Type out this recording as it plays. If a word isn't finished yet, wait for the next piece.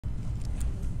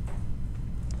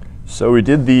So we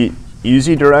did the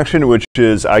easy direction, which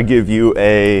is I give you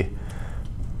a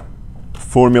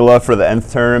formula for the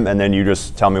nth term, and then you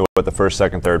just tell me what the first,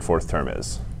 second, third, fourth term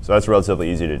is. So that's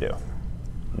relatively easy to do.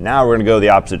 Now we're going to go the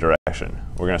opposite direction.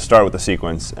 We're going to start with the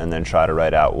sequence and then try to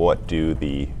write out what does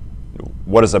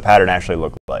the pattern actually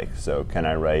look like. So can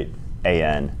I write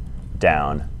an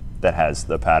down that has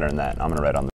the pattern that I'm going to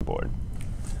write on the board?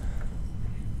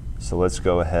 So let's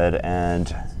go ahead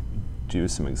and do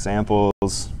some examples.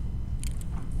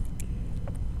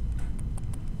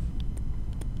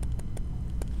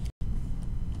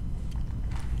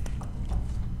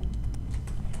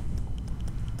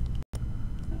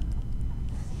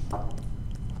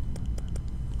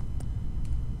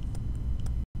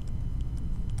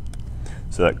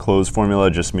 So that closed formula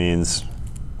just means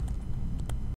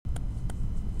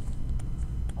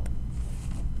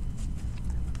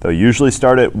they'll usually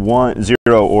start at 0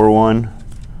 or 1.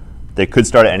 They could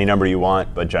start at any number you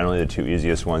want, but generally the two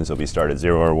easiest ones will be start at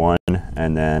 0 or 1.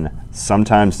 And then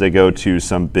sometimes they go to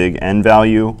some big n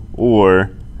value,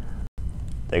 or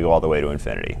they go all the way to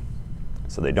infinity.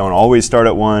 So they don't always start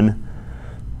at 1,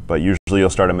 but usually you'll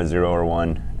start them at 0 or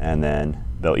 1, and then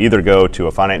they'll either go to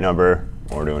a finite number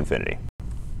or to infinity.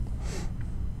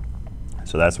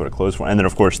 So that's what a closed form. And then,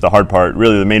 of course, the hard part,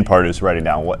 really the main part, is writing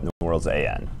down what in the world's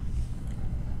an.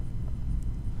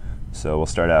 So we'll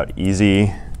start out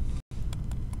easy.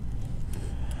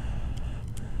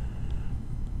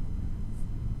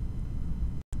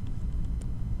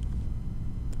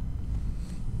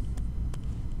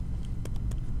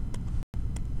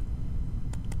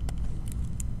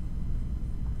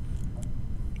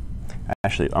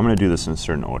 Actually, I'm going to do this in a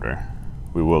certain order.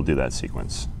 We will do that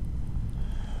sequence.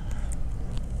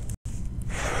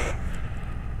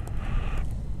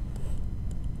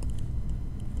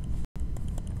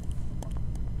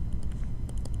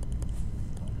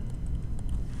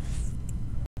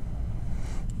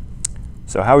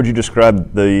 So how would you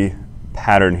describe the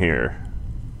pattern here?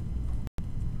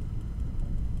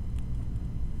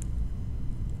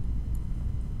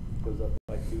 Goes up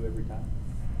by 2 every time.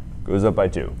 Goes up by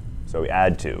 2. So we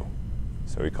add 2.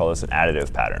 So we call this an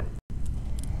additive pattern.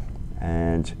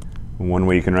 And one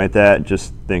way you can write that,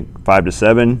 just think 5 to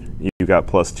 7, you've got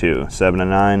plus 2. 7 to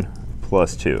 9,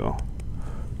 plus 2,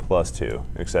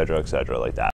 etc.,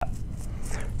 like that.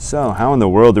 So how in the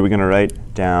world are we going to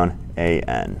write down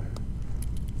an?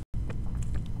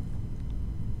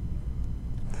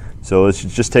 So let's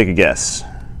just take a guess.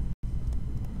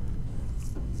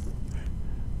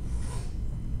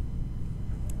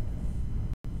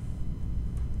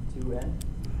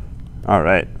 All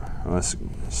right, let's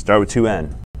start with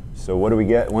 2n. So what do we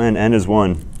get when n is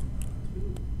 1?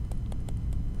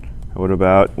 What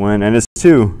about when n is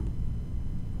 2?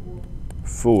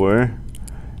 4,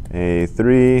 a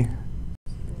 3,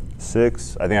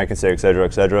 6. I think I can say etc.,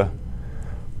 etc.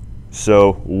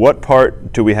 So what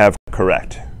part do we have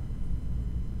correct?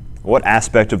 What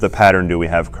aspect of the pattern do we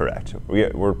have correct?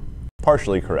 We're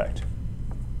partially correct.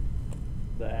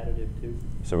 The additive 2.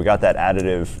 So we got that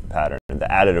additive pattern, the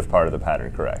additive part of the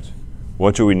pattern correct.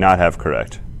 What do we not have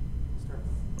correct?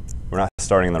 We're not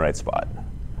starting in the right spot.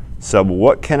 So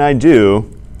what can I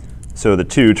do so the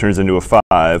 2 turns into a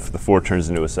 5, the 4 turns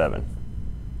into a 7?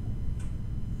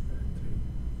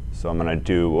 So I'm going to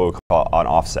do what we call an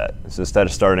offset. So instead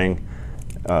of starting,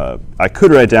 I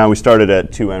could write down we started at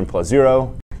 2n plus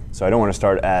 0. So I don't want to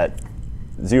start at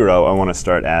 0. I want to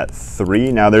start at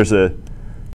 3. Now there's a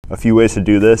few ways to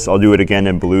do this. I'll do it again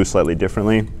in blue slightly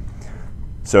differently.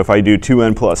 So if I do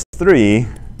 2n plus 3,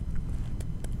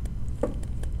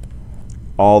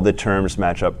 all the terms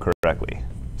match up correctly.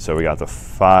 So we got the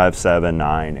 5, 7,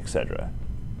 9, etc.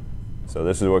 So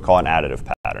this is what we call an additive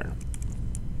pattern.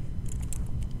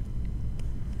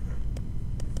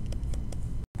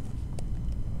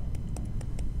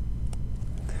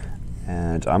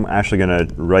 And I'm actually going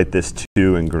to write this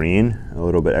 2 in green, a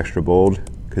little bit extra bold,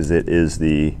 because it is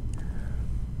the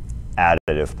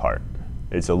additive part.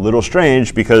 It's a little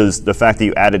strange because the fact that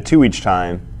you added 2 each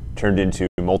time turned into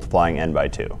multiplying n by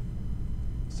 2.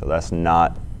 So that's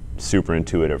not super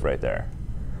intuitive right there.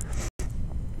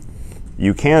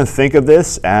 You can think of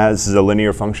this as a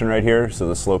linear function right here. So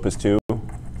the slope is 2.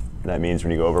 That means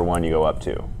when you go over 1, you go up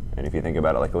 2. And if you think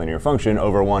about it like a linear function,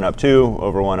 over 1 up 2,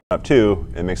 over 1 up 2,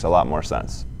 it makes a lot more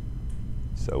sense.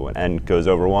 So when n goes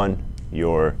over 1,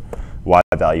 your y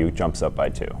value jumps up by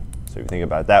 2. So if you think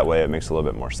about it that way, it makes a little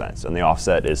bit more sense. And the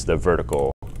offset is the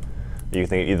vertical. You can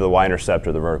think either the y-intercept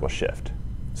or the vertical shift.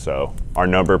 So our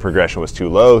number progression was too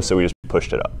low, so we just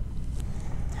pushed it up.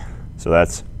 So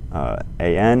that's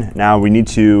an. Now we need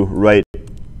to write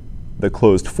the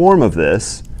closed form of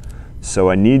this. So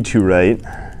I need to write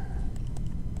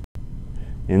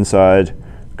inside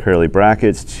curly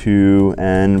brackets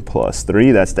 2n plus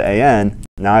 3. That's the an.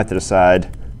 Now I have to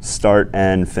decide start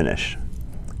and finish.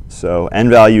 So n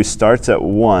value starts at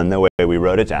 1 the way we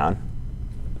wrote it down.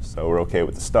 So we're OK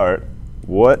with the start.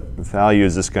 What value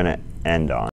is this going to end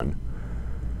on?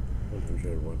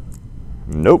 101.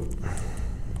 Nope.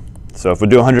 So if we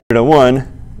do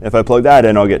 101, if I plug that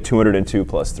in, I'll get 202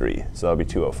 plus 3. So that'll be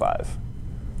 205.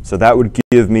 So that would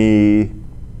give me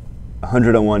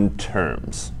 101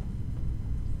 terms.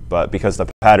 But because the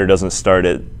pattern doesn't start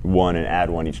at 1 and add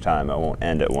 1 each time, I won't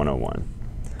end at 101.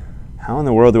 How in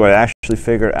the world do I actually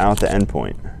figure out the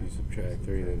endpoint? You subtract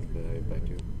 3 and then divide by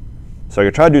 2. So I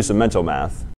could try to do some mental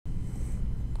math.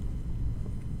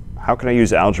 How can I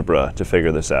use algebra to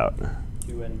figure this out?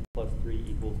 2n plus 3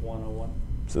 equals 101.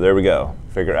 So there we go.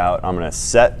 Figure out, I'm going to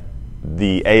set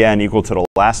the an equal to the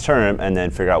last term and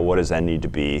then figure out what does n need to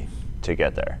be to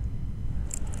get there.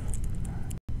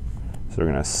 So we're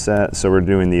going to set, so we're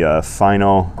doing the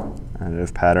final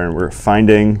additive pattern. We're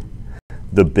finding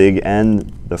the big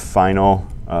N, the final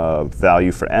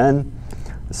value for n.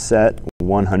 Set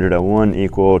 101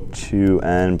 equal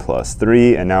 2n plus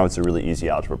 3, and now it's a really easy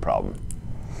algebra problem.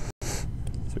 So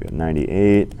we got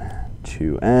 98,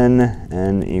 2n,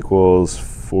 n equals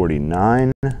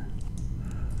 49.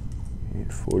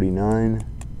 49.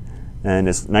 And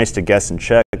it's nice to guess and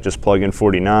check. Just plug in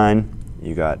 49.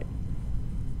 You got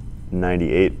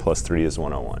 98 plus 3 is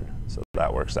 101. So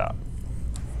that works out.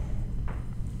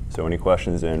 So any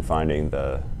questions in finding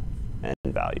the n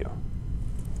value?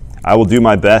 I will do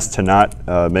my best to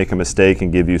not make a mistake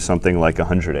and give you something like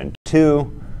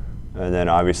 102. And then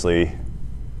obviously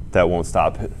that won't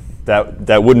stop.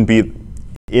 That wouldn't be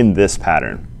in this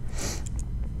pattern.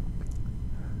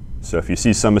 So if you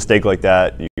see some mistake like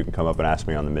that, you can come up and ask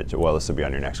me on the midterm. Well, this will be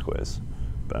on your next quiz.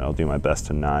 But I'll do my best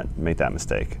to not make that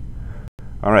mistake.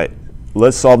 All right,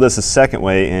 let's solve this a second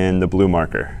way in the blue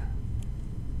marker.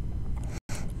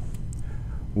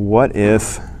 What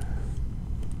if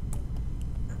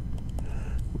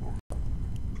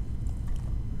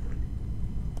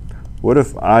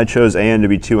I chose an to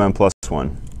be 2n plus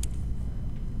 1?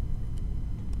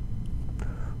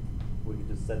 We could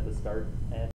just set the start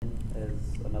n as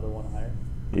another one higher.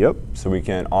 Yep, so we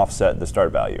can offset the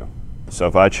start value. So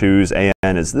if I choose an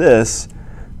as this,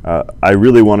 I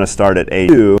really want to start at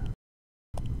a2,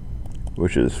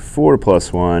 which is 4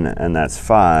 plus 1, and that's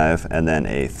 5, and then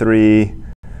a3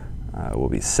 will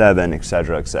be 7,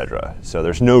 etc., etc. So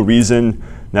there's no reason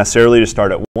necessarily to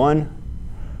start at 1.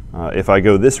 If I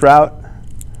go this route,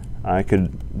 I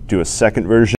could do a second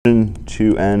version,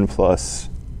 2n plus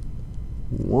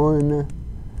 1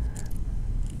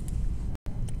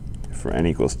 for n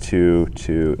equals 2,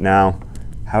 2. Now,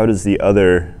 how does the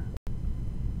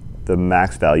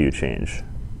max value change?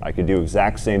 I could do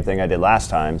exact same thing I did last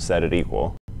time, set it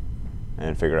equal,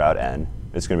 and figure out n.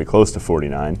 It's going to be close to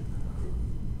 49.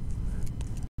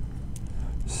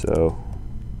 So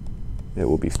it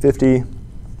will be 50.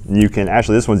 You can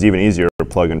actually, this one's even easier,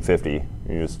 plug in 50.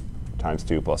 You just times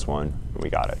 2 plus 1, and we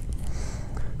got it.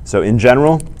 So in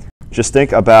general, just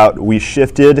think about, we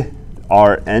shifted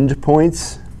our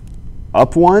endpoints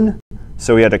up 1,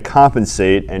 so we had to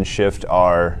compensate and shift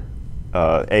our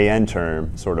an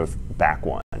term sort of back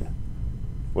 1,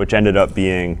 which ended up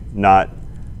being not,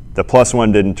 the plus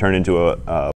 1 didn't turn into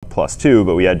a plus 2,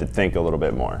 but we had to think a little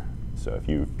bit more. So if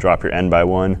you drop your n by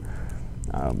 1,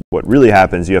 what really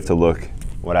happens, you have to look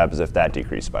what happens if that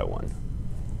decreased by 1.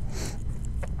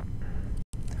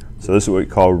 So this is what we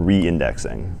call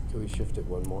re-indexing. Can we shift it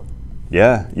one more?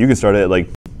 Yeah, you can start it at like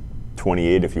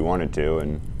 28 if you wanted to,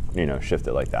 and shift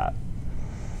it like that.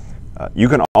 You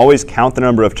can always count the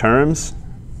number of terms.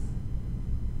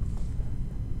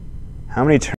 How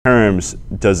many terms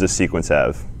does this sequence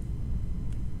have?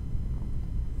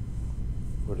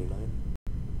 49.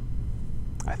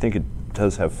 I think it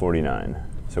does have 49.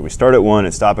 So we start at 1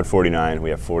 and stop at 49.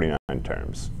 We have 49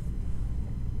 terms.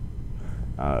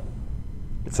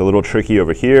 It's a little tricky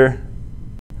over here.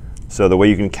 So the way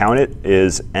you can count it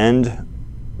is end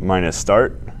minus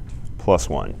start plus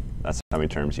 1. That's how many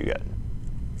terms you get.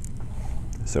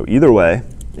 So either way,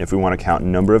 if we want to count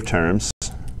number of terms,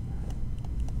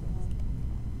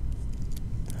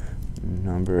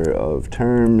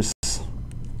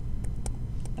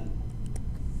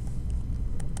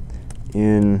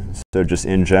 so just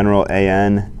in general,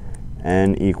 n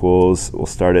equals, we'll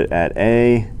start it at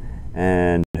a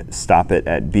and stop it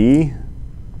at b,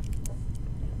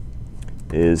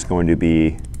 is going to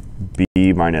be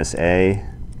b minus a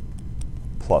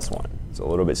plus 1. It's a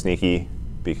little bit sneaky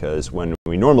because when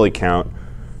we normally count,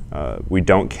 we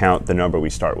don't count the number we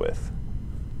start with.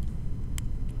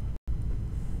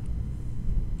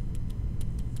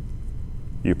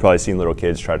 You've probably seen little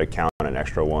kids try to count an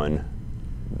extra 1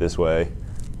 this way,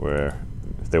 where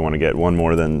if they want to get 1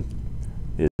 more than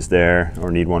is there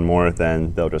or need 1 more,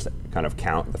 then they'll just kind of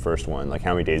count the first one, like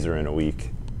how many days are in a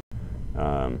week.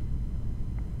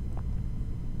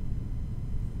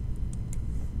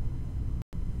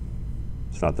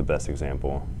 It's not the best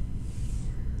example.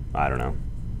 I don't know.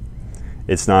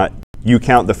 It's not, you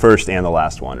count the first and the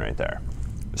last one right there.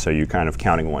 So you're kind of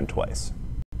counting 1 twice.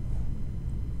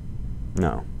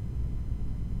 No.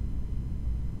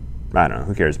 I don't know,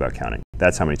 who cares about counting?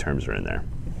 That's how many terms are in there.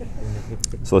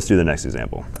 So let's do the next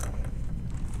example.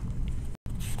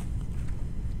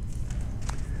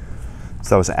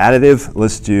 So that was additive.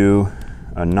 Let's do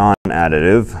a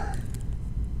non-additive.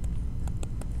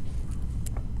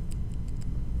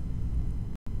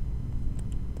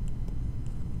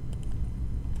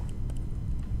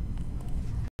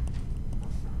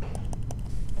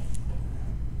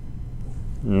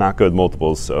 Not good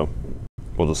multiples, so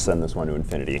we'll just send this one to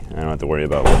infinity. I don't have to worry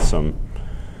about with some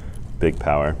big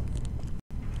power.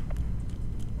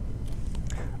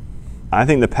 I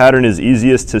think the pattern is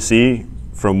easiest to see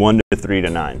from 1 to 3 to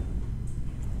 9.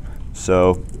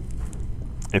 So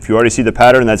if you already see the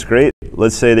pattern, that's great.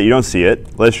 Let's say that you don't see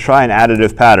it. Let's try an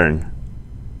additive pattern.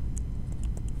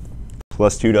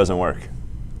 Plus 2 doesn't work.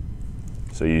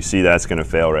 So you see that's going to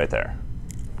fail right there.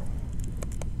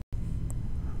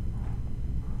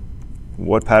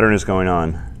 What pattern is going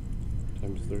on?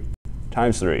 Times 3.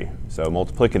 Times 3, so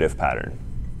multiplicative pattern.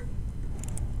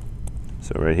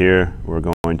 So right here, we're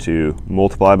going to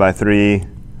multiply by 3,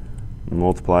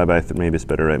 multiply by, maybe it's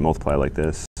better, right? Multiply like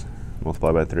this,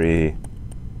 multiply by 3.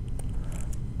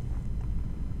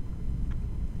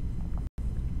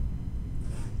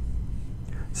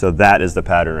 So that is the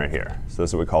pattern right here. So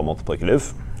this is what we call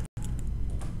multiplicative.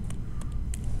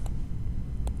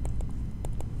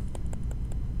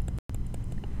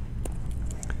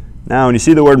 Now, when you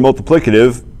see the word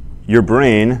multiplicative, your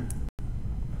brain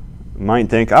might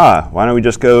think, why don't we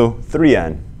just go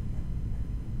 3n?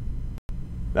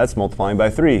 That's multiplying by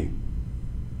 3.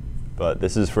 But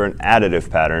this is for an additive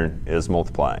pattern, is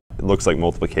multiplying. It looks like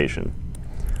multiplication.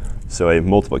 So a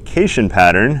multiplication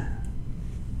pattern,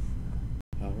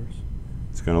 Powers.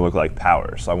 it's going to look like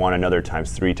power. So I want another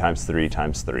times 3 times 3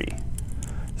 times 3.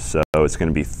 So it's going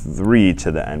to be 3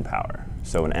 to the n power.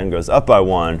 So when n goes up by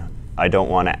 1, I don't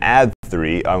want to add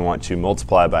 3. I want to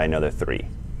multiply by another 3.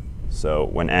 So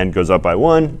when n goes up by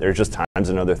 1, there's just times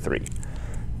another 3.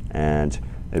 And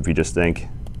if you just think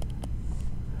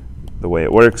the way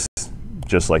it works,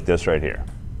 just like this right here.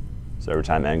 So every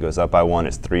time n goes up by 1,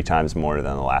 it's 3 times more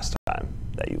than the last time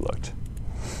that you looked.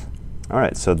 All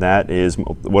right, so that is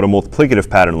what a multiplicative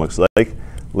pattern looks like.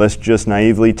 Let's just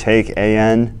naively take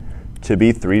an to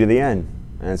be 3 to the n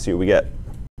and see what we get.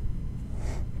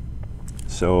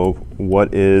 So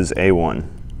what is a1?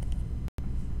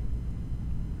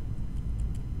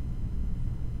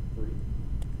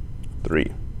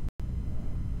 3.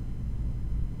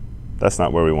 That's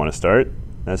not where we want to start.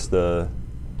 That's the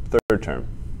third term.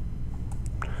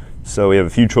 So we have a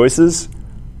few choices.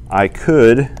 I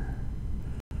could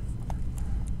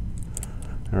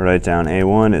write down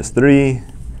a1 is 3,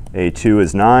 a2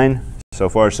 is 9. So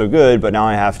far so good, but now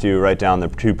I have to write down the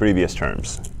 2 previous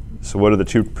terms. So what do the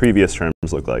 2 previous terms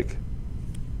look like?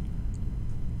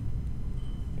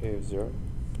 A of 0.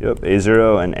 Yep,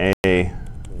 a0 and a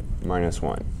minus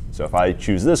 1. So if I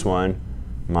choose this one,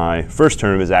 my first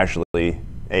term is actually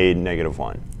a negative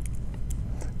 1.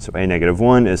 So a negative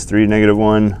 1 is 3 negative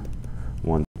 1,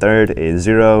 1/3,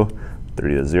 a0,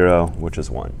 3 to 0, which is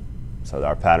 1. So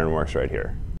our pattern works right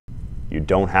here. You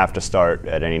don't have to start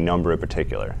at any number in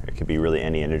particular. It could be really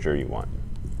any integer you want.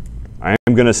 I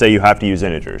am going to say you have to use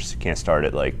integers. You can't start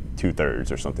at like 2/3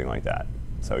 or something like that.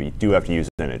 So you do have to use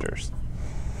integers.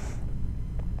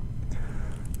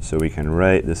 So we can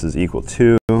write this is equal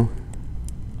to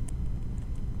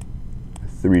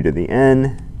 3 to the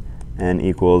n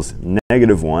equals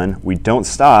negative 1. We don't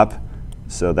stop,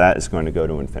 so that is going to go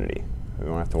to infinity. We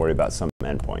don't have to worry about some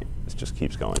endpoint. It just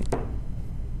keeps going.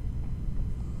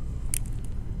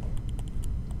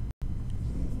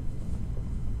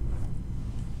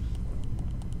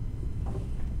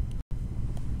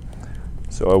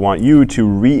 So I want you to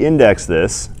re-index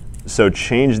this. So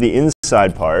change the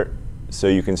inside part so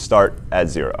you can start at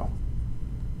 0.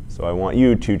 So I want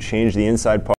you to change the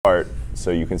inside part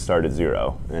so you can start at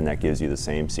 0, and that gives you the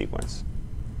same sequence.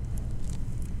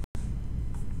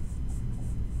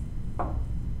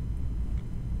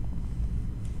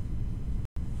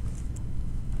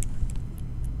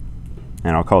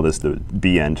 And I'll call this the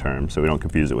bn term so we don't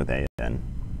confuse it with an.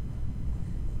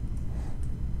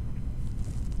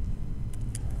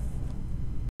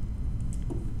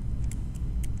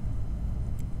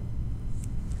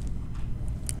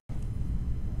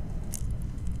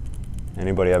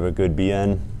 Anybody have a good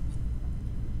bn?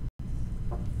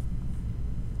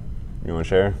 You want to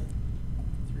share?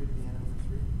 3 to the n over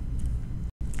 3.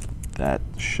 That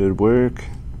should work.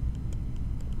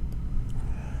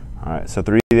 All right, so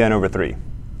 3 to the n over 3,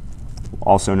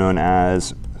 also known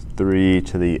as 3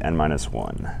 to the n minus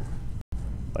 1,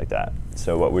 like that.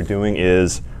 So what we're doing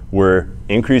is we're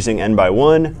increasing n by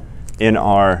 1 in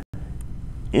our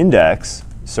index,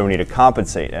 so we need to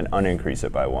compensate and unincrease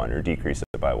it by 1 or decrease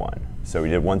it by 1. So we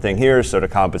did one thing here, so to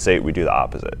compensate, we do the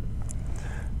opposite.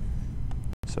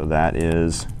 So that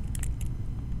is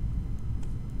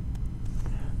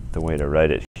the way to write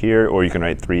it here, or you can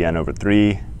write 3n over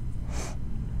 3.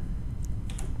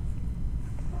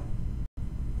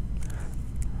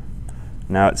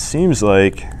 Now it seems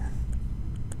like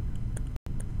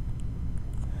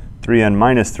 3n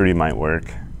minus 3 might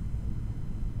work.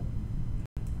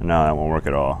 No, that won't work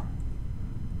at all.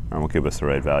 That won't give us the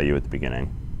right value at the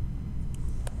beginning.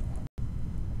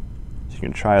 So you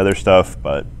can try other stuff,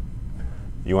 but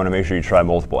you want to make sure you try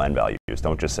multiple n values.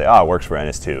 Don't just say, it works for n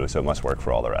is 2, so it must work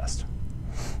for all the rest.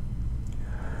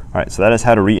 All right, so that is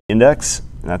how to reindex.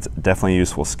 That's definitely a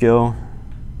useful skill.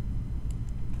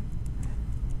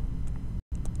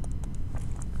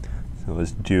 So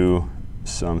let's do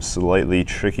some slightly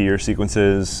trickier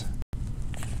sequences.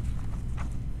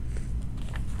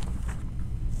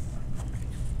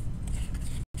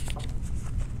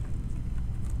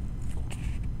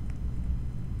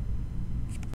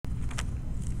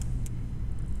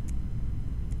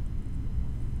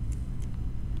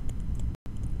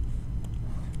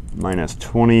 Minus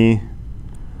 20,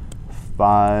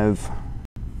 5,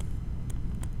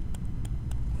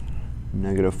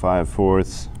 negative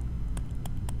 5/4,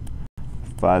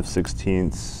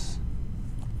 5/16,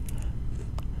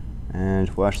 and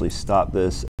we'll actually stop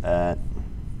this at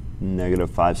negative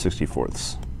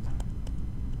 5/64.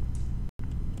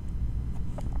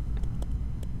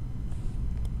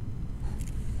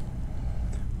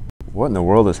 What in the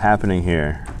world is happening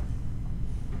here?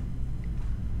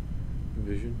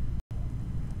 Division.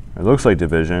 It looks like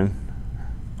division.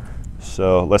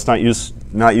 So let's not use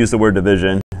the word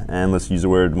division, and let's use the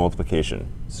word multiplication.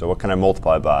 So what can I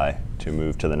multiply by to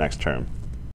move to the next term?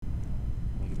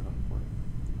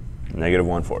 Negative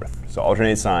 1/4. So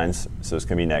alternate signs, so it's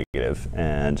going to be negative.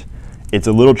 And it's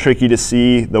a little tricky to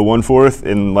see the 1/4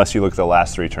 unless you look at the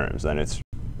last 3 terms. Then it's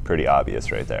pretty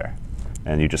obvious right there.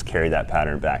 And you just carry that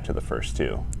pattern back to the first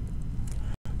 2.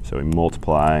 So we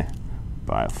multiply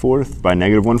by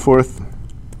negative 1/4.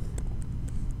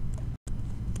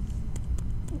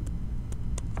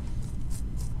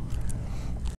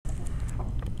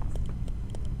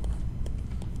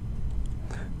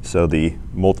 So the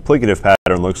multiplicative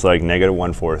pattern looks like negative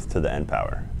 1/4 to the n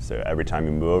power. So every time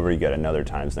you move over, you get another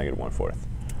times negative 1/4.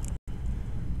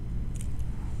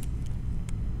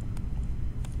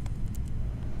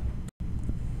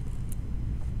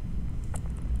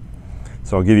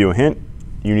 So I'll give you a hint.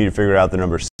 You need to figure out the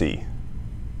number c.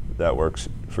 That works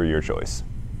for your choice.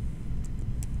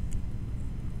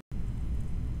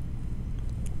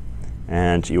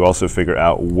 And you also figure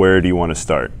out where do you want to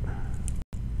start.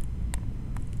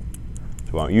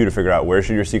 So I want you to figure out where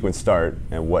should your sequence start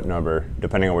and what number,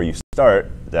 depending on where you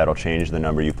start, that'll change the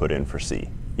number you put in for c.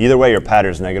 Either way, your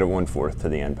pattern is negative 1/4 to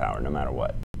the n power, no matter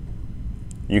what.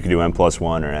 You could do n plus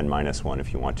 1 or n minus 1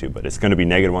 if you want to, but it's going to be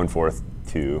negative 1/4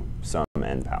 to some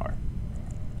n power.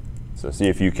 So see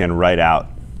if you can write out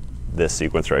this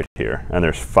sequence right here. And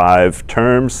there's 5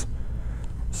 terms,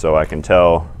 so I can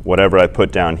tell whatever I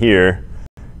put down here,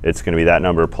 it's going to be that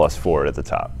number plus 4 at the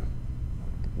top.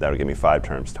 That'll give me 5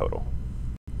 terms total.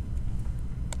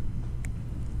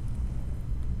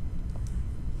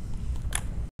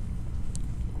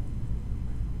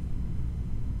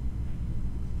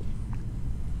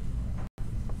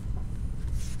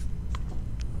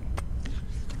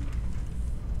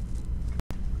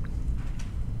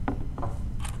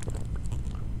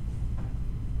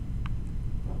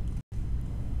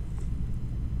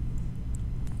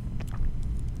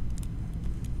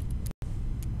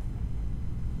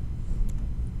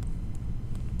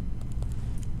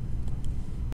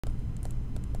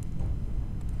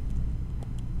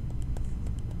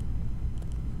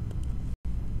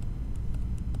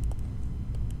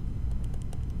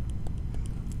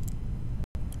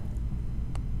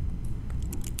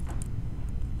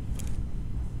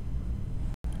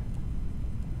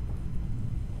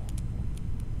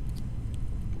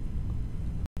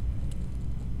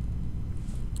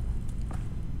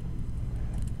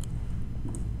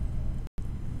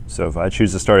 So if I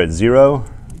choose to start at 0,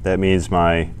 that means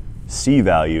my C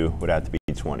value would have to be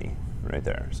 20 right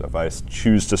there. So if I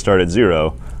choose to start at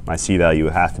 0, my C value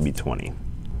would have to be 20.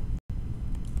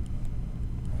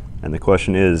 And the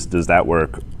question is, does that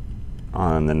work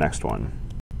on the next one?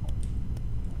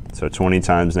 So 20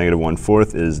 times negative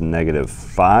 1/4 is negative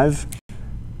 5.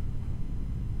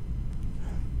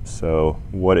 So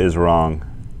what is wrong?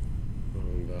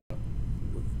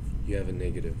 You have a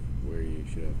negative where you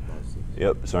should have positive.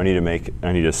 Yep, so I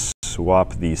need to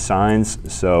swap these signs.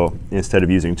 So instead of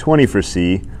using 20 for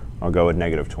C, I'll go with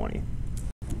negative 20.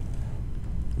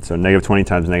 So negative 20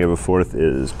 times negative 1/4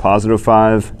 is positive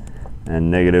 5, and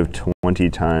negative 20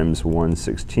 times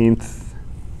 1/16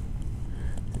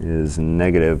 is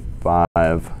negative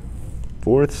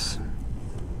 5/4.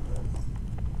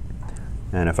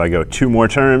 And if I go 2 more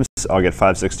terms, I'll get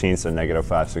 5/16, and negative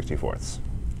 5/64.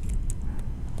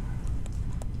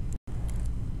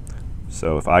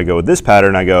 So if I go with this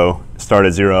pattern, I go start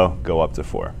at 0, go up to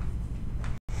 4.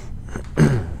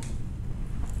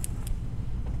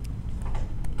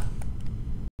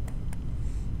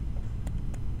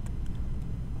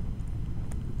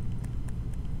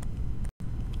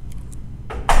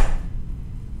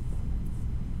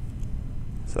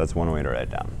 So that's one way to write it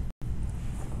down.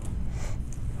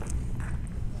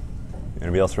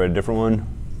 Anybody else write a different one?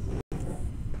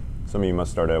 Some of you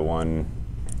must start at 1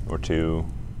 or 2.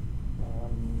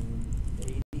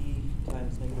 80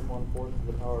 times negative 1/4 to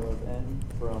the power of n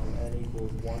from n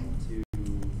equals 1 to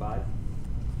 5.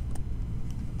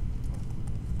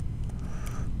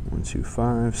 1, 2,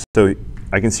 5. So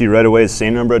I can see right away the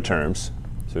same number of terms.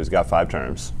 So he's got 5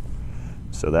 terms.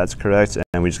 So that's correct.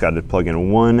 And we just got to plug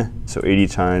in 1. So 80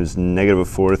 times negative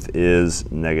 1/4 is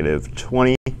negative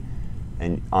 20.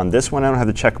 And on this one, I don't have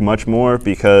to check much more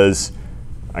because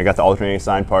I got the alternating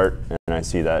sign part, and I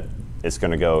see that it's going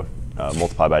to go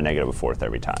multiply by negative 1/4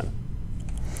 every time.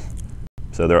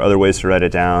 So there are other ways to write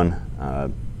it down.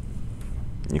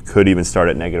 You could even start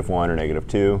at negative 1 or negative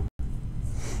 2.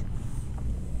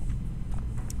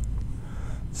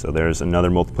 So there's another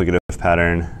multiplicative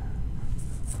pattern.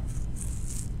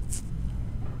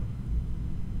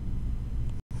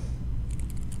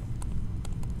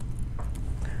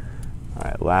 All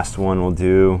right, last one we'll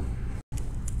do.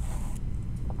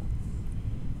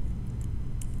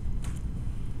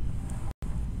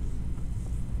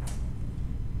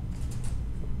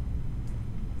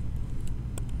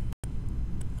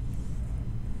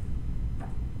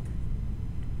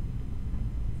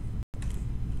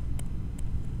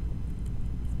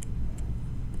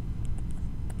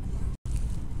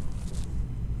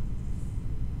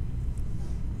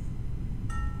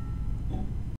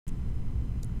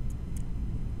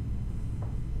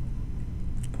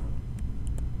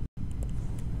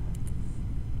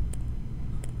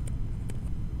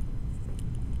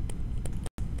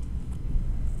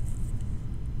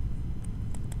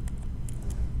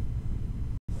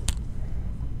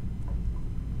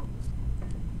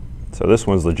 So this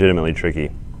one's legitimately tricky.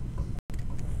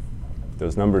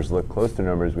 Those numbers look close to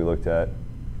numbers we looked at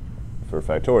for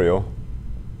factorial.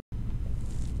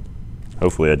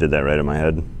 Hopefully I did that right in my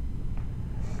head.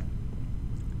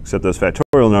 Except those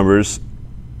factorial numbers,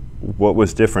 what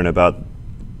was different about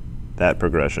that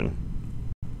progression?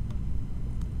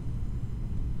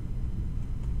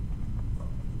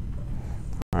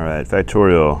 All right,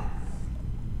 factorial.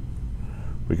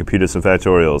 We computed some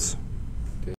factorials.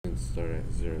 Didn't start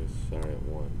at 0, start at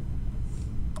 1.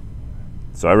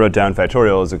 So I wrote down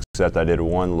factorials, except I did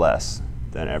 1 less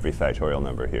than every factorial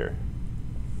number here.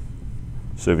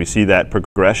 So if you see that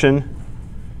progression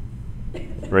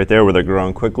right there where they're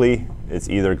growing quickly, it's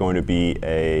either going to be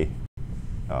a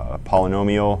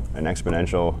polynomial, an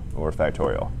exponential, or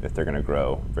factorial if they're going to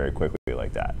grow very quickly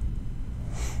like that.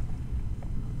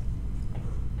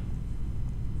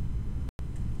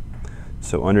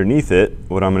 So underneath it,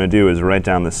 what I'm going to do is write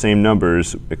down the same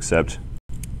numbers except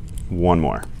 1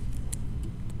 more.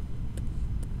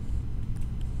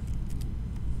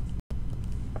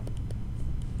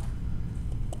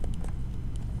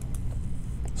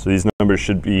 So these numbers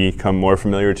should become more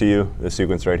familiar to you, this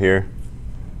sequence right here.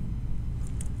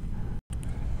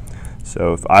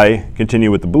 So if I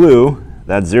continue with the blue,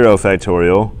 that's 0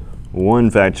 factorial, 1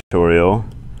 factorial,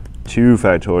 2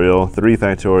 factorial, 3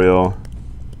 factorial,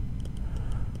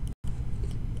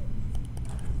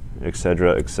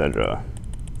 etc., etc.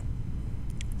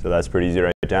 So that's pretty easy to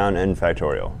write down, n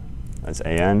factorial. That's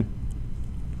an.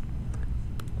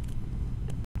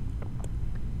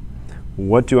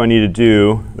 What do I need to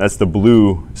do? That's the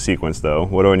blue sequence, though.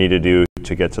 What do I need to do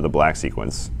to get to the black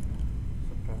sequence?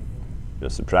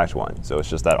 Just subtract 1. So it's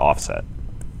just that offset.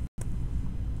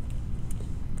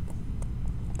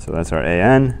 So that's our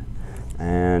AN.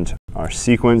 And our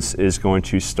sequence is going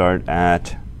to start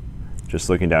at, just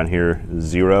looking down here,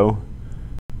 0.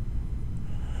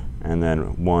 And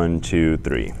then 1, 2,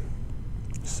 3.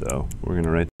 So we're going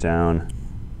to write down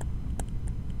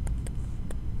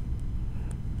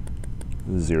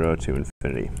 0 to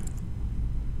infinity.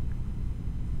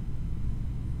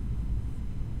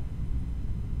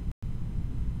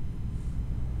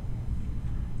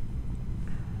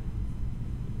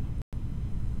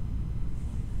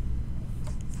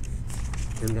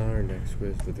 For not our next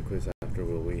quiz, but the quiz after,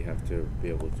 will we have to be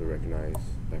able to recognize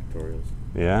factorials?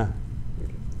 Yeah.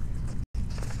 Okay.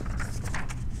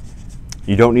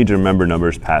 You don't need to remember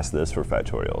numbers past this for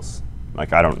factorials.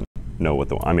 Like, I don't know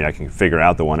what I mean, I can figure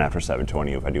out the one after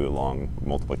 720 if I do a long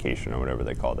multiplication or whatever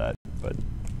they call that, but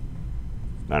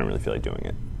I don't really feel like doing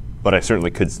it. But I certainly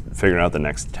could figure out the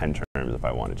next 10 terms if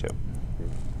I wanted to.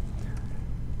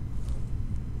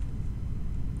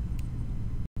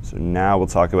 So now we'll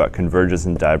talk about convergence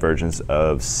and divergence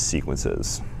of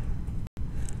sequences.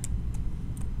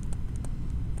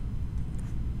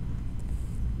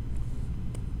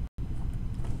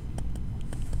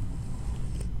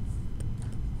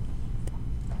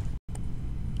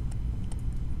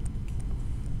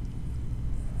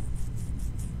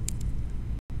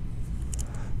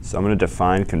 So I'm going to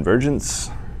define convergence.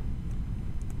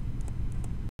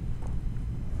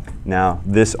 Now,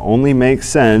 this only makes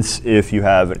sense if you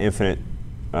have an infinite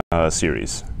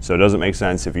series. So it doesn't make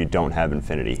sense if you don't have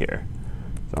infinity here.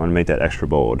 So I'm going to make that extra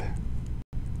bold.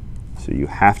 So you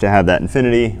have to have that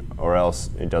infinity, or else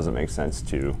it doesn't make sense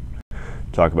to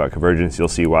talk about convergence. You'll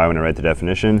see why when I write the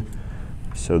definition.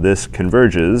 So this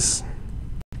converges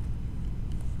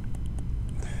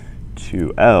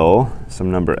to L,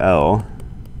 some number L,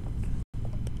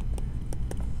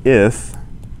 if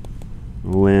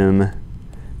lim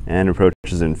n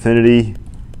approaches infinity,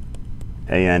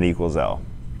 an equals L.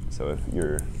 So if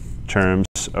your terms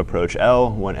approach L,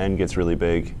 when n gets really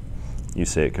big, you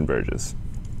say it converges.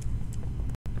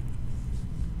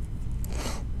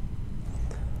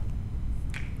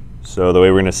 So the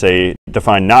way we're going to say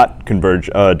define not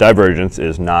divergence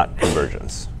is not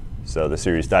convergence. So the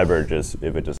series diverges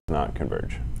if it does not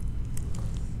converge.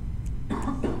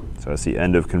 So that's the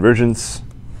end of convergence.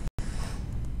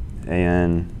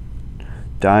 An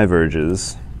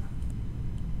diverges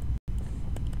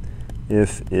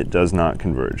if it does not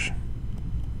converge.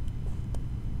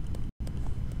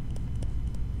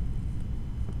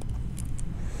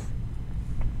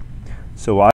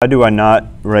 So why do I not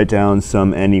write down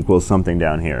some n equals something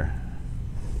down here?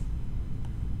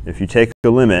 If you take a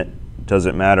limit, does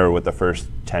it matter what the first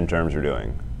 10 terms are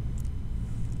doing?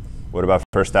 What about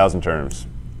first 1,000 terms?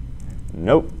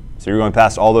 Nope. So you're going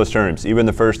past all those terms. Even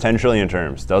the first 10 trillion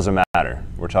terms, doesn't matter.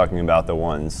 We're talking about the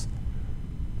ones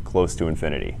close to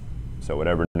infinity. So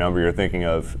whatever number you're thinking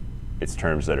of, it's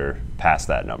terms that are past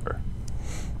that number.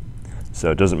 So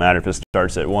it doesn't matter if it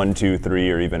starts at 1, 2, 3,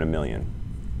 or even a million,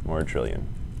 or a trillion.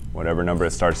 Whatever number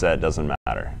it starts at doesn't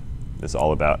matter. It's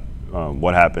all about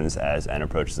what happens as n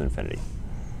approaches infinity.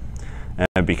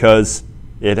 And because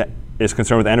it is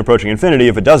concerned with n approaching infinity,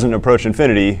 if it doesn't approach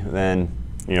infinity, then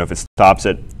if it stops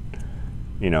at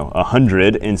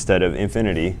 100 instead of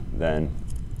infinity, then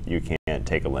you can't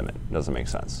take a limit. It doesn't make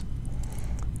sense.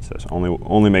 So it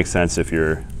only makes sense if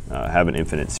you have an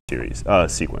infinite series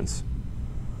sequence.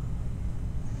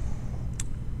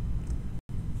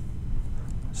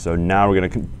 So now we're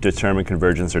going to determine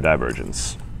convergence or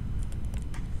divergence.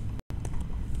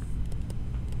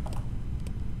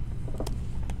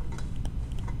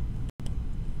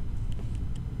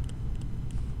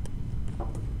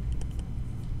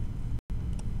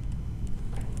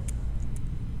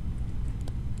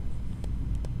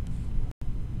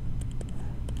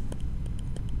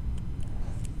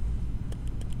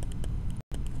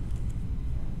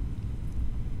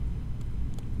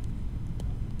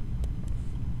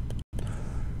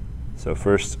 So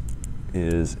first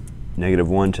is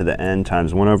 -1 to the n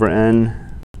times 1 over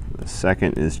n. The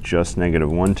second is just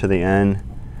 -1 to the n.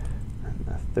 And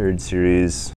the third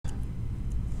series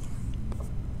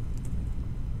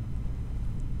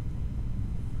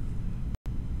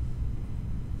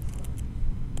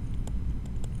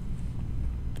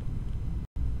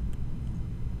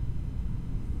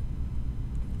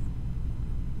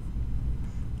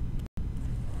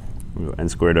we'll go n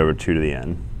squared over 2 to the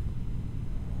n.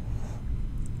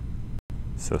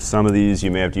 So some of these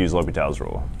you may have to use L'Hopital's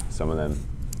rule. Some of them,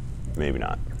 maybe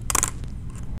not.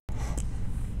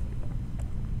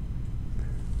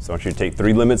 So I want you to take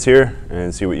 3 limits here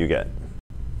and see what you get.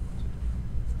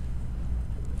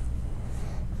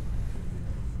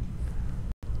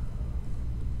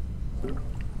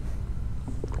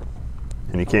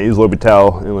 can't use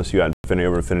L'Hopital unless you got infinity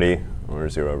over infinity or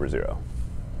 0 over 0.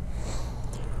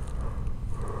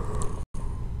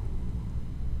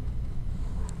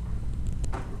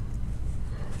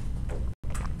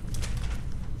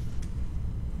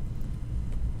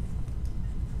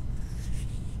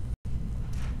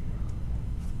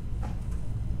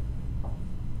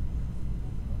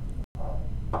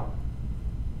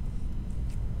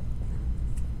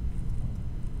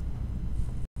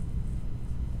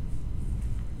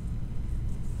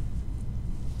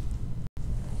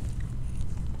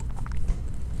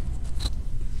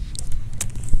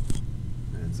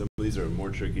 Some of these are more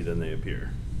tricky than they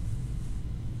appear.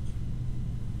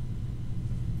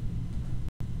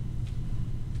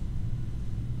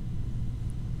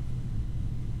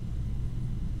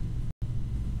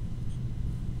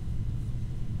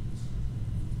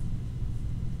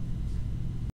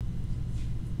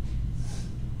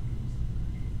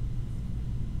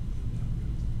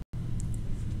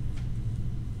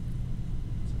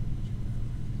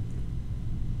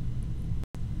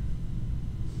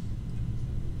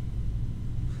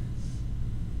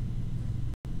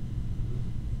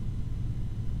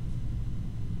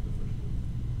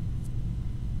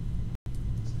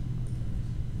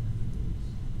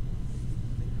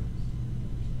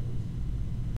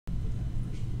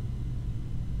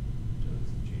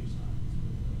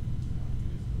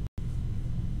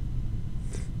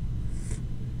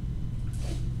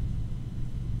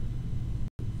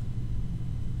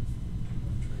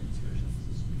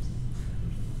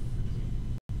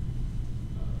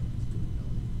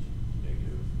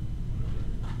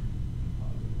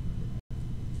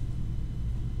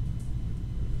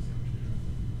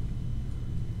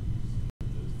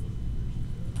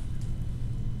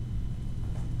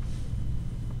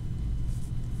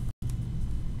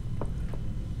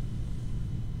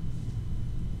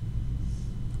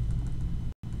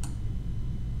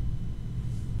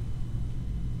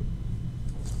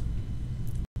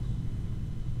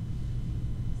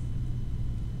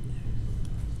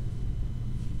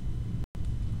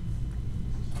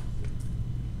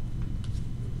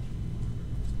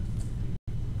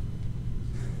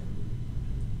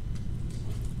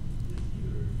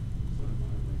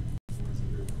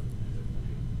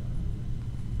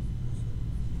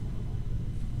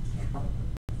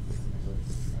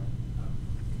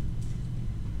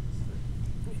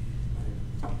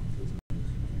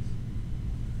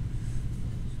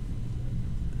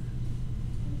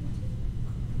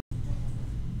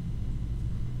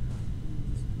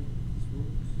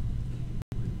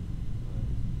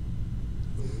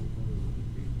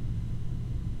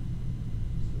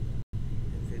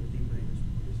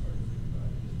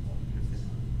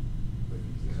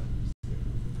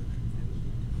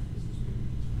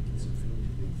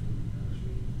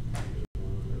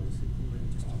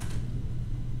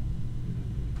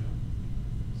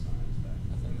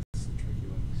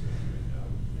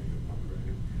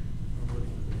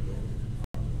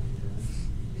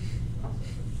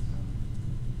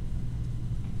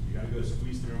 Go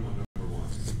squeeze theorem on number 1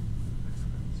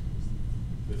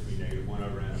 between negative 1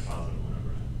 over n and positive 1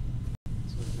 over n.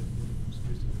 So if you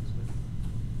squeeze it this way,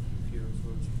 if you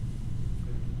approach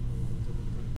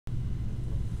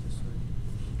this way,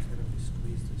 kind of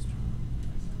squeeze this term.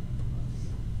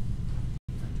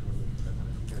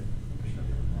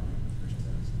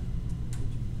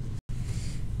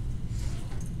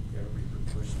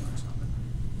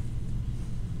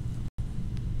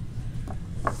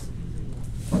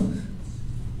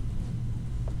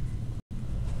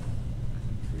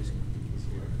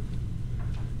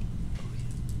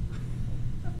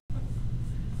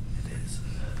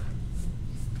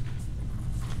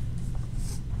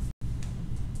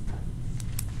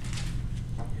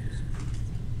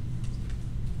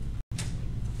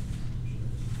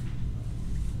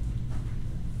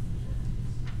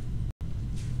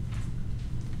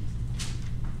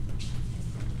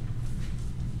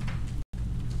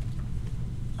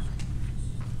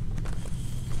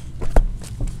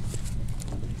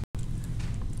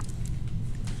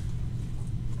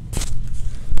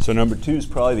 So number 2 is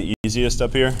probably the easiest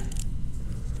up here.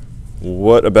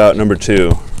 What about number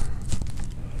 2?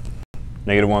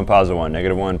 Negative 1, positive 1,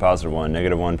 negative 1, positive 1,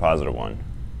 negative 1, positive 1.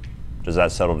 Does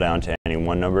that settle down to any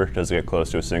one number? Does it get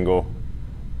close to a single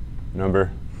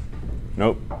number?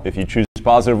 Nope. If you choose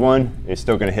positive 1, it's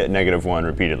still going to hit negative 1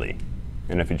 repeatedly.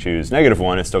 And if you choose negative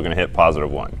 1, it's still going to hit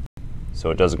positive 1.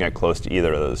 So it doesn't get close to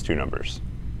either of those two numbers.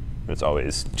 It's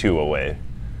always 2 away.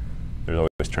 There's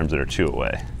always terms that are 2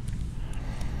 away.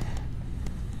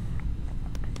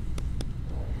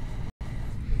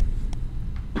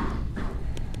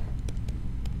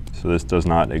 So this does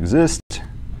not exist.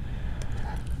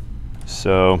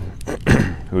 So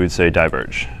we would say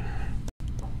diverge.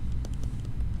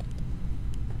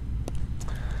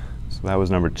 So that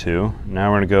was number 2. Now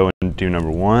we're going to go and do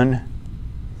number 1.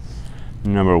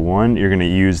 Number 1, you're going to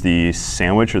use the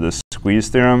sandwich or the squeeze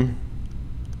theorem.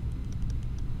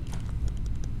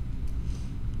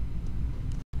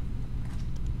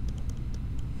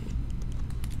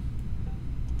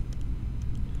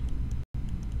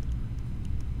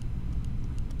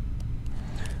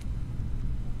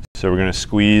 So we're going to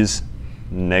squeeze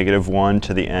 -1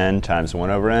 to the n times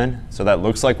 1 over n. So that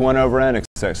looks like 1 over n,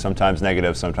 except sometimes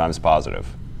negative, sometimes positive.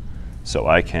 So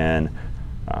I can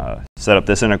set up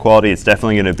this inequality. It's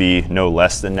definitely going to be no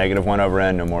less than -1 over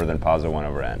n, no more than positive 1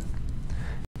 over n.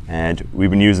 And we've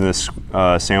been using this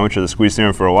sandwich or the squeeze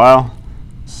theorem for a while.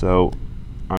 So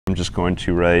I'm just going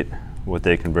to write what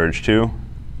they converge to.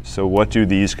 So what do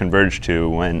these converge to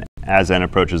when as n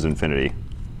approaches infinity?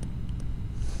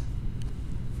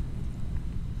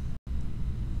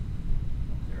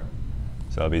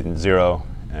 So it'll be 0,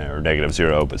 or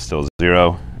 -0, but still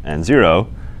 0, and 0.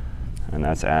 And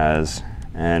that's as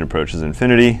n approaches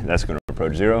infinity. That's going to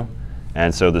approach 0.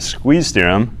 And so the squeeze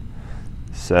theorem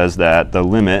says that the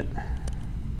limit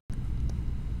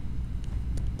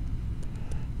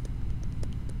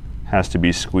has to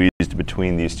be squeezed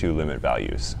between these two limit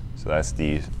values. So that's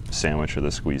the sandwich or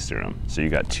the squeeze theorem. So you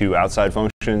got two outside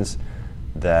functions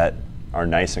that are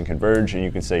nice and converge, and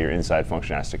you can say your inside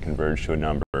function has to converge to a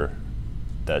number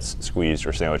that's squeezed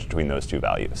or sandwiched between those two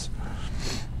values.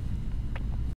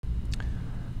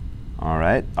 All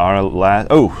right, our last,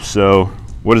 so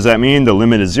what does that mean? The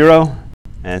limit is 0,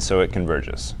 and so it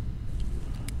converges.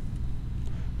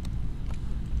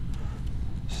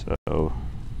 So you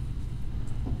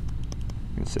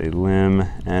can say lim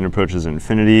n approaches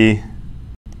infinity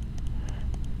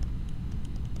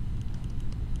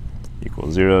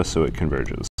equals 0, so it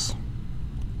converges.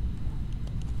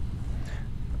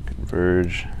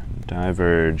 Converge,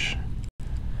 diverge.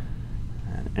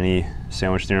 And any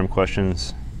sandwich theorem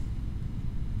questions?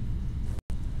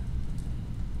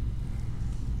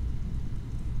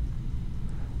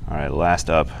 All right, last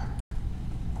up.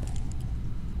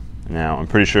 Now, I'm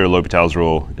pretty sure L'Hopital's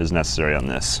rule is necessary on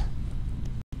this.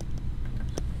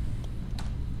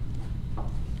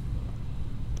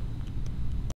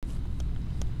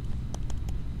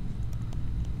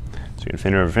 So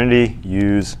infinity over infinity,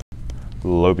 use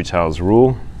L'Hopital's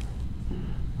rule.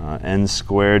 N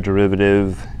squared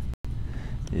derivative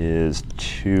is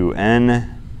 2n.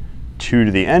 2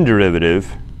 to the n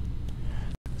derivative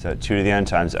is that 2 to the n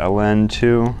times ln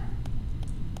 2.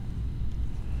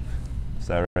 Is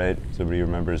that right? Somebody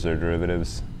remembers their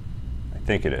derivatives? I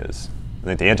think it is. I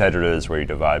think the antiderivative is where you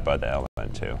divide by the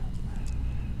ln 2.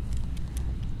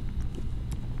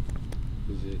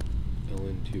 Is it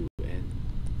ln 2n?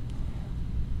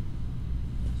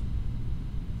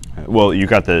 Well, you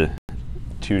got the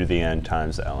 2 to the n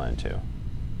times the ln 2.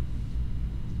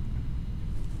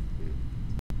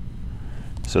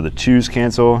 So the 2's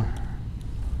cancel.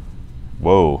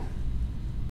 Whoa. Well,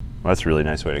 that's a really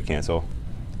nice way to cancel.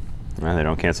 Well, they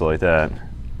don't cancel like that.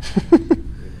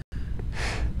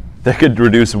 That could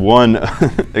reduce 1.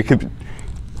 It could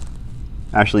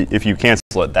actually, if you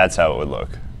cancel it, that's how it would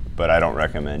look. But I don't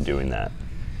recommend doing that.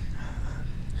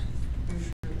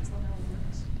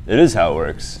 It is how it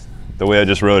works, the way I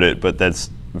just wrote it, but that's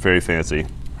very fancy.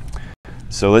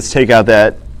 So let's take out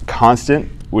that constant,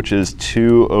 which is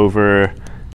 2 over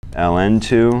ln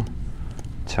 2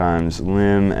 times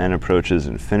lim n approaches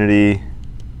infinity.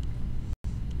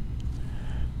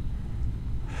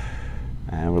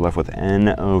 And we're left with n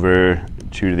over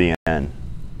 2 to the n,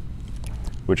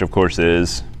 which of course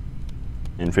is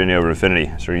infinity over infinity.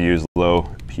 So we use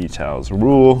L'Hopital's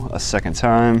rule a second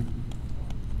time.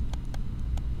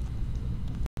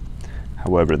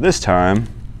 However, this time,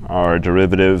 our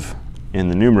derivative in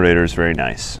the numerator is very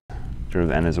nice.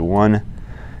 Derivative of n is a 1,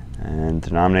 and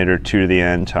denominator 2 to the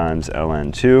n times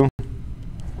ln 2.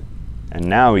 And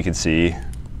now we can see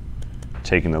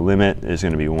taking the limit is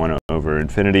going to be 1 over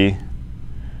infinity,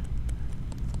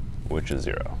 which is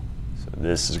 0. So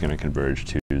this is going to converge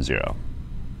to 0.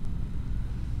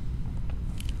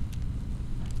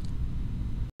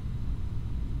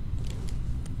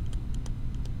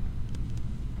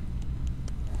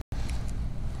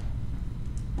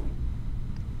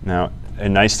 Now, a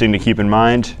nice thing to keep in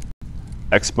mind,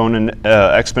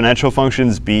 exponential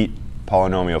functions beat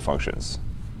polynomial functions.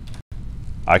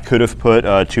 I could have put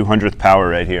a 200th power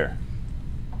right here.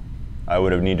 I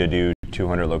would have needed to do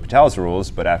 200 L'Hopital's rules,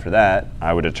 but after that,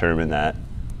 I would determine that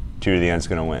 2 to the n is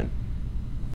going to win.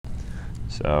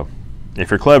 So if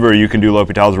you're clever, you can do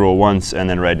L'Hopital's rule once and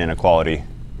then write an inequality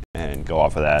and go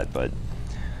off of that. But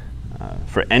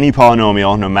for any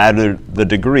polynomial, no matter the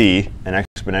degree, an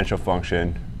exponential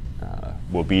function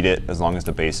will beat it as long as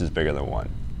the base is bigger than 1.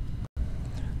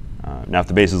 Now, if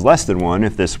the base is less than 1,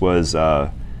 if this was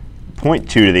 0.2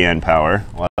 to the n power,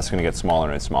 well, that's going to get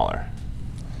smaller and smaller.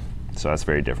 So that's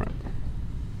very different.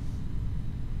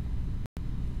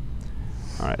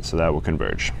 All right, so that will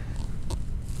converge.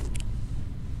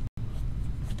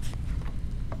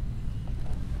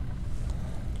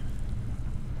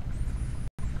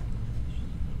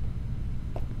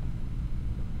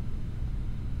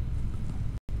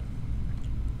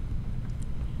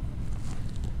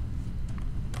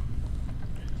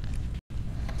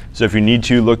 So if you need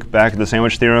to look back at the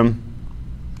sandwich theorem,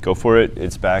 go for it.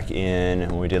 It's back in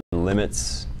when we did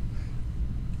limits,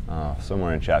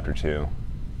 somewhere in chapter 2.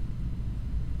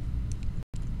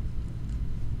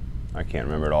 I can't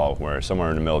remember at all where. Somewhere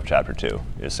in the middle of chapter 2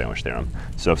 is sandwich theorem.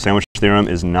 So if sandwich theorem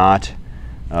is not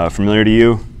familiar to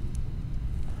you,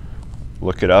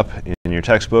 look it up in your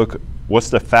textbook. What's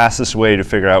the fastest way to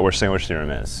figure out where sandwich theorem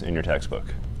is in your textbook?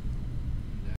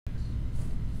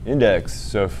 Index.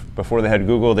 So before they had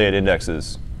Google, they had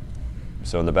indexes.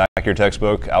 So in the back of your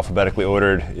textbook, alphabetically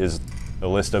ordered is a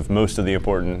list of most of the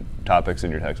important topics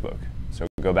in your textbook. So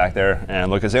go back there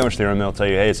and look at sandwich theorem. They'll tell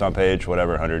you, hey, it's on page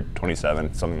whatever,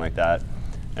 127, something like that.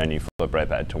 And you flip right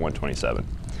back to 127.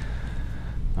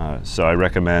 So I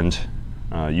recommend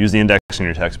use the index in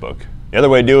your textbook. The other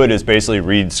way to do it is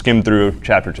basically skim through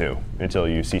chapter 2 until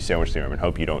you see sandwich theorem and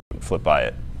hope you don't flip by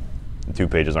it. The 2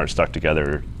 pages aren't stuck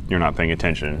together, you're not paying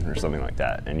attention or something like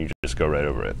that, and you just go right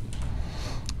over it.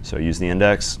 So use the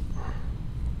index.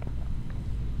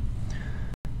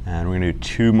 And we're going to do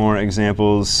 2 more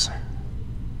examples.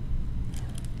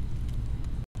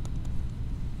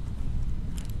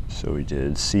 So we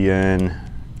did Cn.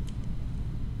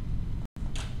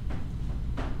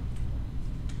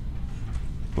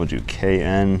 We'll do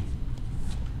Kn.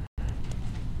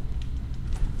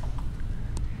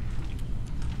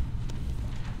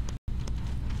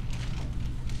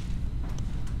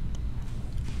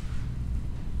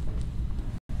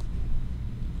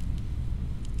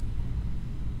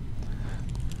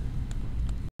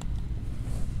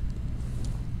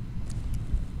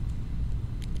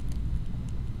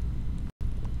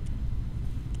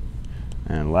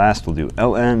 And last, we'll do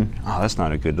Ln. Oh, that's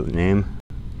not a good name.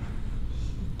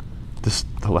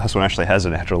 The last one actually has a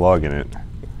natural log in it.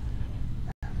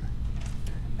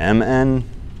 Mn,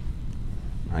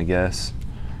 I guess.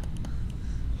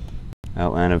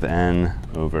 Ln of n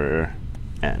over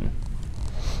n.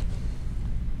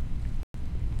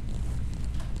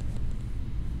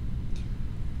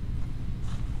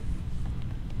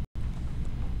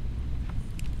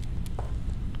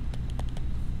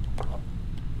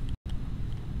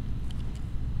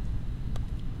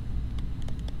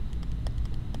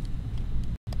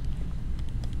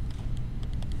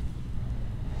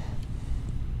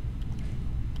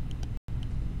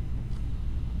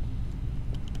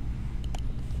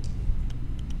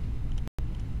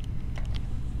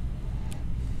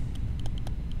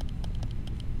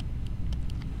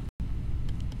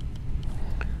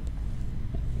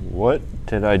 What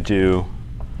did I do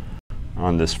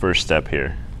on this first step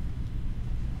here?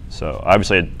 So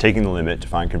obviously I'm taking the limit to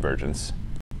find convergence.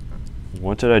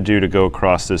 What did I do to go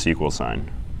across this equal sign?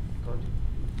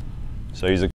 So I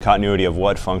use the continuity of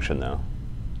what function though?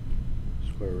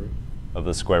 Square root. Of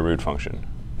the square root function.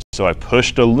 So I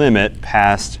pushed a limit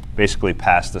basically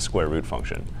past the square root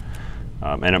function.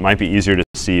 And it might be easier to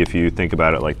see if you think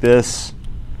about it like this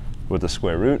with the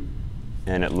square root.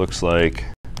 And it looks like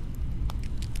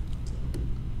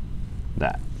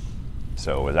that.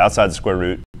 So it was outside the square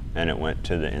root, and it went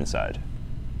to the inside.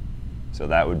 So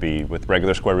that would be with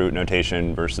regular square root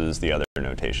notation versus the other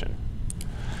notation.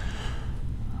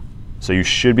 So you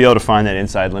should be able to find that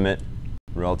inside limit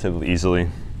relatively easily.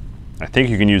 I think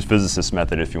you can use physicist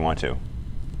method if you want to.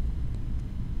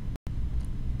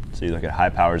 So you look at high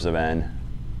powers of n,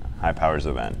 high powers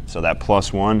of n. So that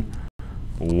plus 1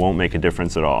 won't make a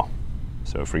difference at all.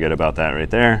 So forget about that right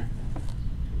there.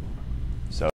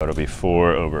 So it'll be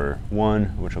 4 over 1,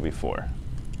 which will be 4.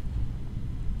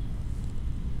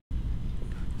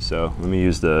 So let me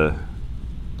use I'll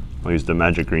use the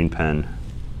magic green pen.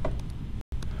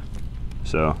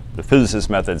 So the physicist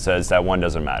method says that 1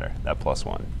 doesn't matter, that plus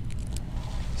 1.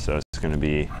 So it's going to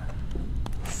be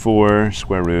 4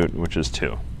 square root, which is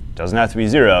 2. Doesn't have to be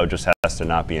 0, it just has to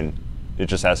not be it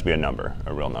just has to be a number,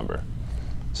 a real number.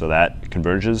 So that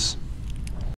converges.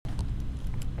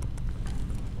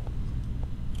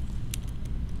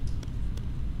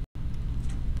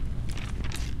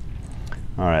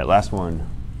 All right, last one.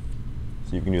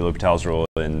 So you can do L'Hopital's rule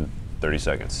in 30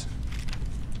 seconds.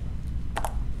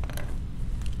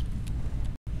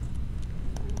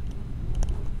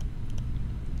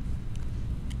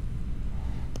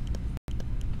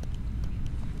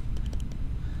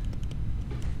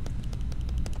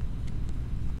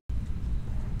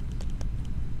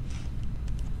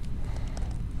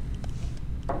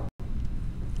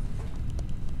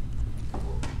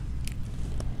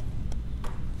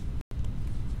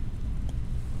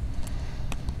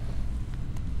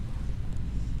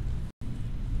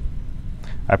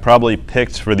 I probably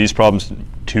picked for these problems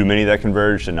too many that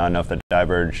converged and not enough that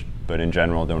diverged, but in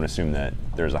general, don't assume that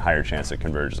there's a higher chance it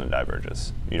converges than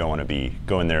diverges. You don't want to be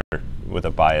going there with a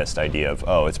biased idea of,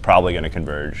 oh, it's probably going to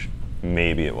converge,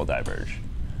 maybe it will diverge.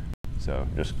 So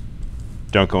just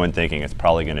don't go in thinking it's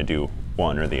probably going to do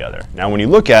one or the other. Now, when you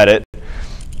look at it,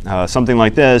 something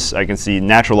like this, I can see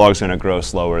natural log is going to grow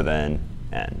slower than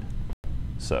n.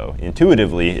 So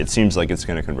intuitively, it seems like it's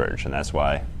going to converge, and that's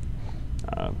why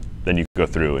then you go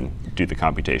through and do the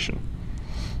computation.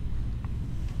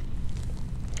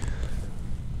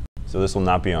 So this will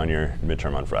not be on your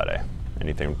midterm on Friday,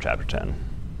 anything from chapter 10.